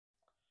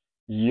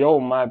Yo,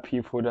 my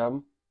people,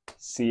 them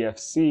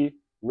CFC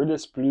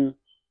Reece Blue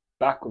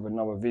back with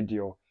another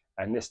video,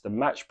 and it's the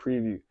match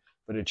preview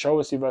for the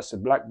Chelsea versus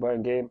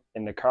Blackburn game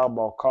in the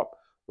Carabao Cup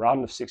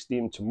round of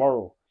 16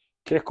 tomorrow.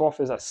 Kickoff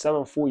is at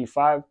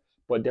 7:45,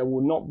 but there will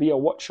not be a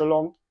watch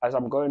along as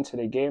I'm going to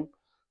the game,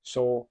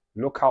 so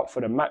look out for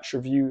the match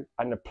review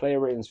and the player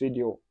ratings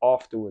video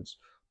afterwards.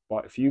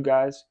 But if you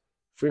guys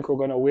think we're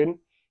gonna win,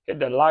 hit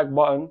the like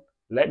button.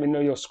 Let me know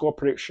your score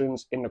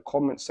predictions in the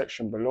comment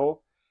section below.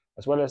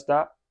 As well as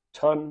that,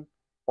 turn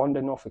on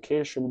the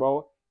notification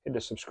bell, hit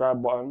the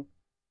subscribe button,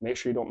 make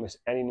sure you don't miss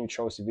any new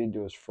Chelsea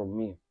videos from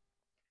me.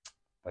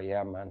 But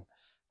yeah, man,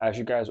 as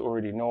you guys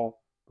already know,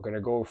 we're going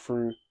to go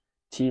through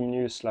team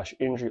news /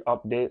 injury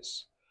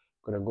updates.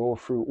 We're going to go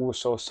through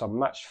also some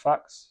match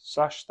facts /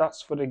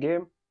 stats for the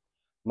game,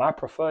 my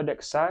preferred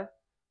XI,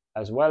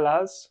 as well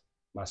as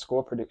my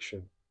score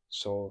prediction.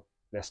 So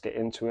let's get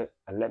into it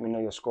and let me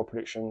know your score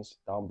predictions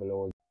down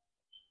below.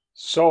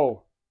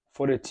 So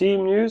for the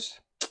team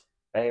news,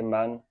 hey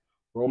man,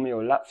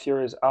 Romeo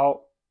Latfier is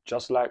out,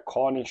 just like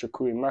Carney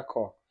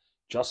Chukwuemeka,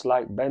 just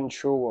like Ben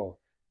Chilwell,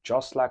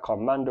 just like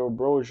Armando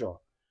Broja,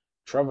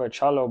 Trevor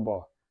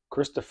Chalobah,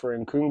 Christopher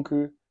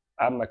Nkunku,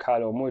 and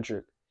Mikhailo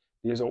Mudryk.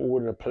 These are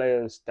all the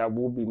players that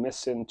will be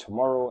missing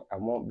tomorrow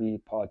and won't be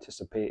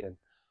participating.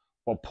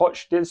 But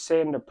Poch did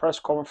say in the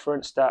press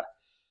conference that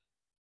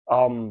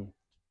Mikhailo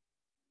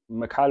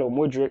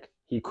Mudryk,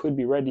 he could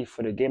be ready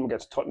for the game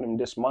against Tottenham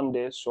this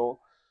Monday, so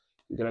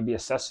you're going to be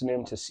assessing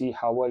him to see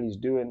how well he's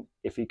doing,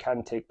 if he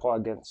can take part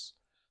against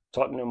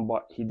Tottenham.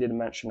 But he did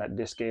mention that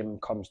this game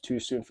comes too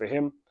soon for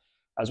him,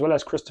 as well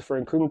as Christopher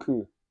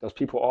Nkunku. There's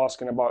people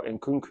asking about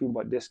Nkunku,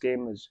 but this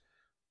game is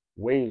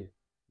way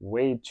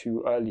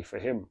too early for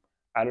him.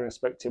 I don't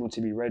expect him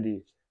to be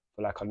ready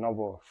for like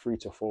another 3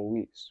 to 4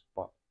 weeks.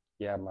 But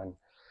yeah, man.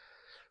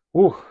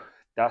 Whew,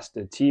 that's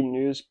the team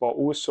news. But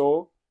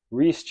also,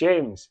 Reece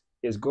James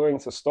is going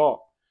to start.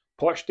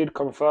 Poch did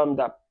confirm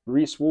that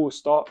Reece will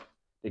start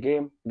the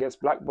game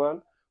against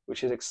Blackburn,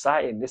 which is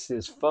exciting. This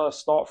is his first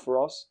start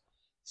for us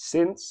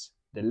since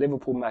the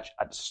Liverpool match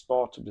at the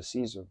start of the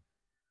season.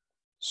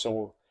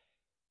 So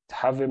to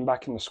have him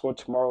back in the squad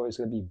tomorrow is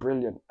going to be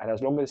brilliant. And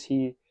as long as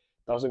he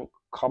doesn't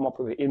come up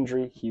with an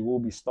injury, he will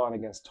be starting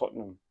against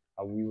Tottenham,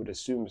 and we would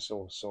assume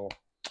so. So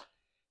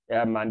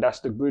yeah, man,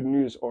 that's the good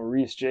news on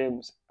Reece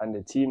James and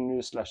the team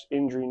news /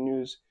 injury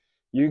news.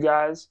 You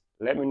guys,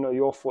 let me know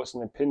your thoughts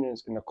and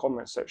opinions in the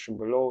comment section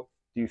below.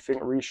 Do you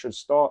think Reece should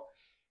start?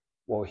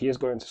 Well, he is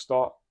going to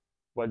start,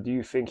 but do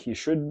you think he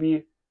should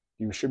be?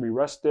 You should be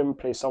resting,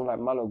 play someone like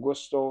Malo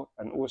Gusto,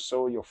 and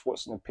also your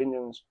thoughts and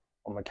opinions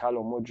on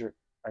Mikhailo Mudryk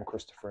and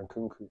Christopher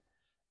Nkunku.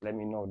 Let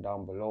me know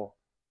down below.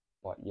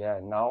 But yeah,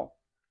 now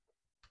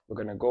we're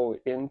going to go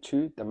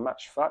into the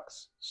match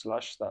facts /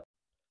 stats.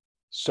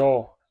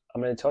 So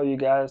I'm going to tell you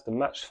guys the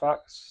match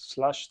facts /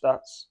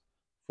 stats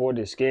for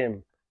this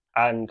game.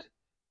 And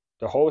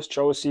the host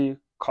Chelsea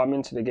come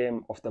into the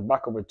game off the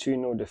back of a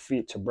 2-0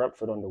 defeat to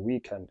Brentford on the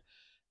weekend.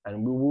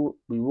 And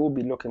we will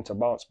be looking to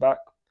bounce back.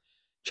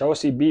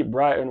 Chelsea beat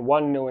Brighton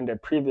 1-0 in their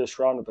previous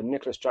round with a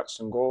Nicholas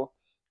Jackson goal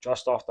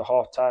just after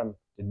half-time.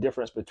 The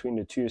difference between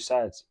the two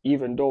sides,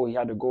 even though he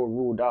had a goal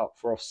ruled out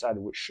for offside,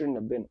 which shouldn't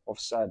have been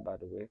offside, by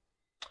the way.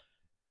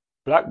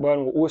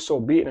 Blackburn were also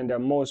beaten in their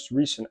most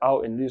recent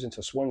outing, losing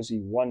to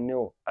Swansea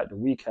 1-0 at the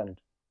weekend.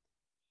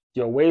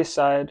 The away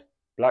side,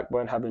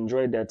 Blackburn have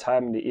enjoyed their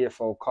time in the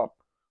EFL Cup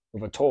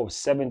with a total of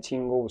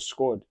 17 goals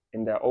scored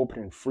in their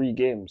opening 3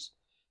 games.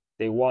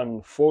 They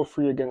won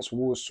 4-3 against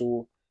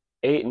Walsall,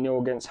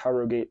 8-0 against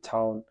Harrogate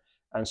Town,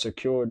 and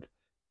secured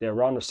their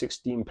round of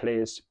 16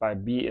 place by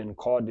beating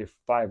Cardiff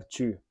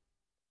 5-2.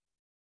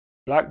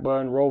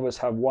 Blackburn Rovers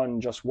have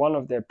won just one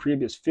of their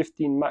previous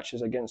 15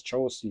 matches against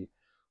Chelsea,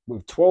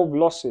 with 12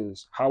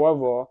 losses.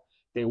 However,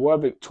 they were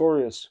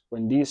victorious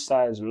when these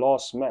sides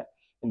last met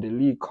in the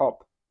League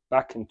Cup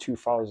back in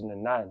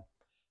 2009.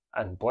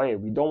 And boy,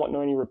 we don't want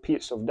any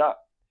repeats of that.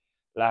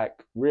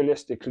 Like,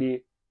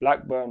 realistically,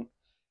 Blackburn,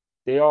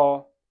 they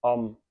are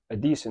a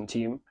decent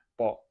team,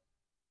 but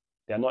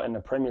they're not in the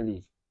Premier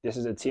League. This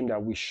is a team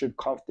that we should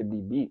comfortably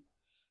beat.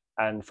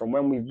 And from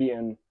when we've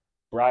beaten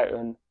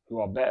Brighton, who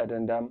are better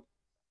than them,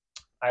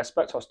 I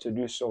expect us to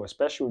do so,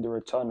 especially with the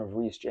return of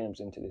Reece James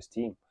into this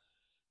team.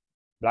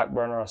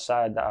 Blackburn are a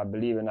side that I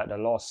believe in that the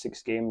last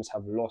 6 games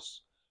have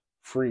lost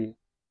 3,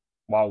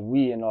 while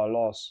we in our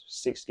last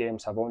 6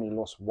 games have only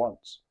lost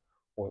once.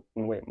 Or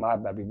wait, my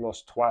bad, we've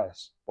lost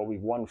twice, but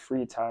we've won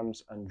 3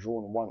 times and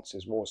drawn once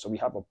as well. So we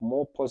have a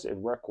more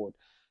positive record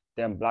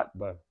than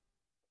Blackburn.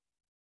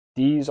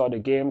 These are the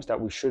games that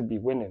we should be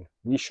winning.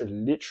 We should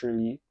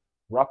literally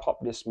wrap up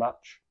this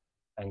match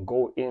and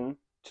go in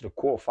to the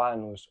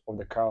quarterfinals of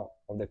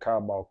the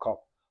Carabao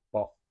Cup.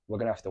 But we're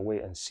going to have to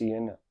wait and see,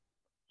 innit?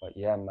 But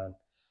yeah, man,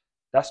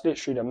 that's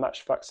literally the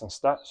match facts and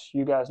stats.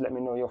 You guys let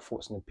me know your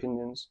thoughts and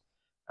opinions.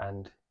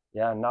 And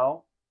yeah,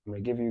 now I'm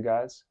going to give you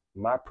guys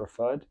my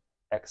preferred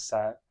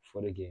XI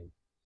for the game.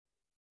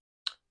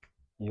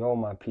 Yo,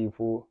 my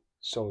people.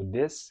 So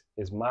this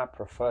is my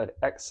preferred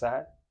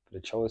XI for the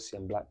Chelsea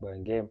and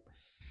Blackburn game.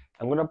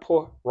 I'm going to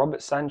put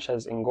Robert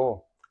Sanchez in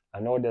goal. I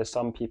know there's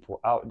some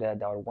people out there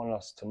that would want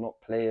us to not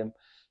play him.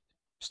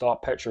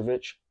 Start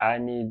Petrovic. I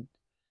need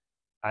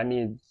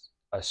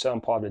a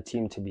certain part of the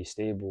team to be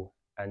stable.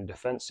 And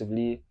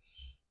defensively,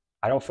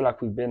 I don't feel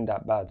like we've been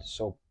that bad.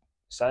 So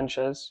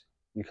Sanchez,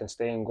 you can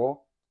stay in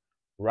goal.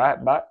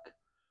 Right back,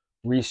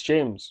 Reece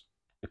James,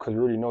 because we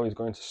already know he's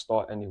going to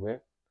start anyway.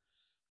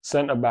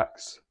 Centre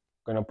backs,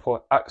 going to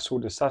put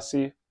Axel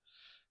Disasi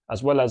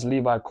as well as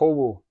Levi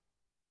Colwill.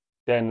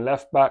 Then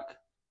left back,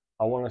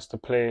 I want us to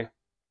play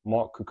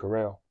Mark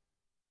Cucurella.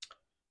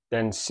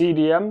 Then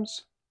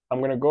CDMs, I'm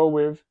going to go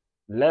with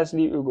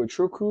Leslie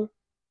Ugochukwu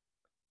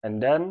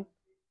and then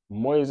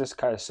Moises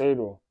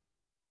Caicedo.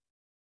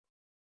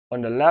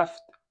 On the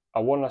left, I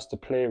want us to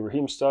play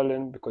Raheem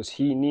Sterling because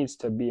he needs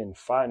to be in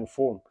fine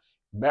form,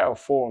 better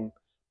form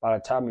by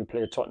the time we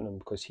play Tottenham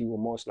because he will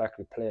most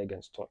likely play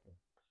against Tottenham.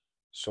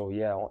 So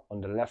yeah, on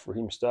the left,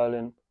 Raheem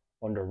Sterling.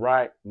 On the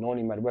right,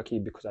 Noni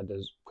Madueke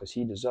because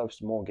he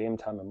deserves more game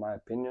time in my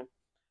opinion.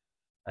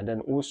 And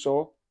then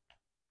also,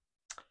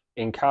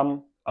 in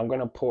cam, I'm going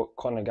to put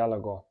Conor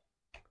Gallagher.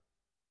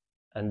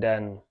 And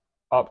then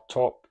up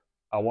top,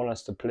 I want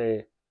us to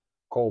play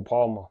Cole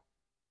Palmer.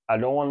 I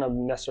don't want to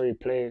necessarily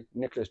play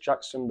Nicholas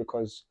Jackson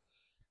because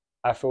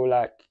I feel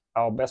like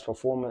our best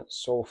performance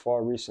so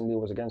far recently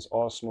was against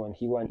Arsenal and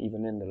he weren't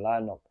even in the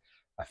lineup.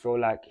 I feel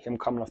like him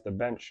coming off the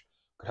bench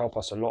could help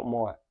us a lot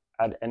more,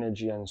 add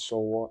energy and so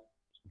what.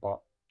 But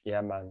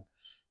yeah, man,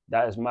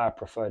 that is my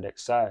preferred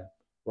XI.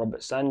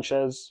 Robert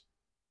Sanchez,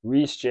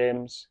 Reece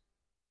James,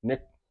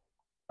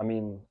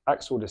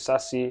 Axel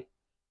Disasi,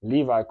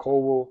 Levi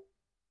Colwill,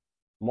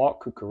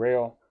 Mark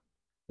Cucurella,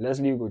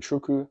 Leslie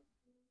Ugochukwu,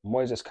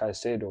 Moises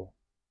Caicedo.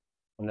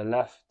 On the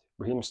left,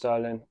 Raheem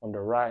Sterling. On the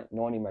right,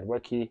 Noni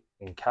Madueke.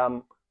 In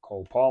cam,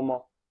 Cole Palmer.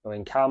 Or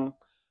in cam,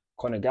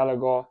 Conor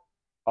Gallagher.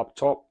 Up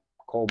top,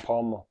 Cole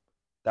Palmer.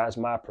 That is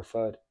my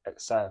preferred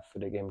XI for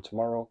the game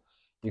tomorrow.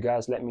 You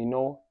guys let me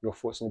know your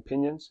thoughts and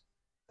opinions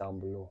down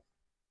below.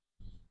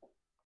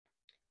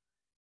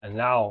 And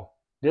now,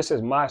 this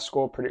is my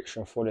score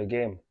prediction for the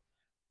game.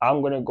 I'm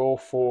going to go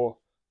for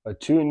a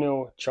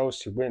 2-0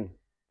 Chelsea win.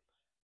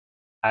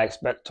 I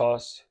expect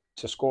us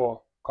to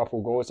score a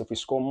couple goals. If we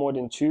score more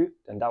than 2,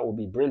 then that will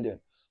be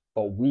brilliant.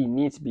 But we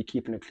need to be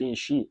keeping a clean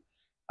sheet.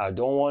 I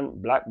don't want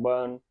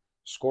Blackburn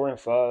scoring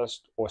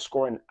first or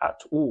scoring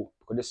at all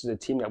because this is a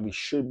team that we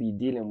should be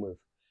dealing with.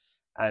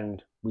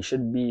 And we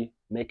should be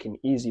making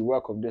easy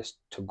work of this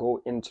to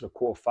go into the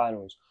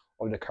quarterfinals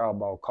of the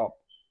Carabao Cup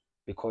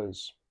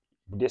because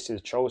this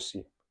is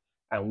Chelsea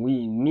and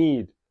we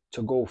need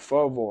to go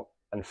further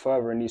and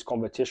further in these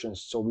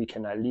competitions so we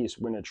can at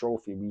least win a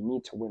trophy. We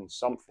need to win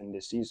something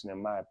this season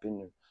in my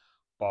opinion.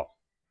 But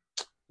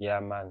yeah,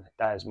 man,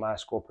 that is my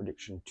score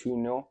prediction,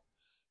 2-0.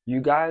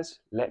 You guys,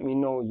 let me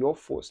know your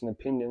thoughts and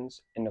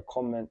opinions in the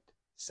comment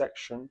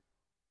section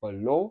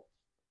below.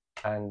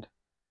 And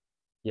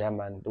yeah,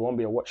 man, there won't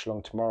be a watch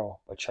along tomorrow,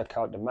 but check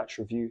out the match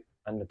review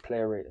and the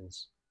player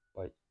ratings.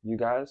 But you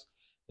guys,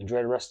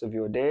 enjoy the rest of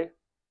your day.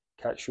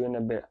 Catch you in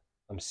a bit.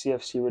 I'm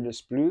CFC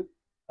Reece Blue,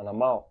 and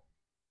I'm out.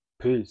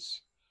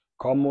 Peace.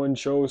 Come on,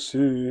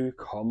 Chelsea.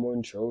 Come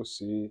on,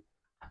 Chelsea.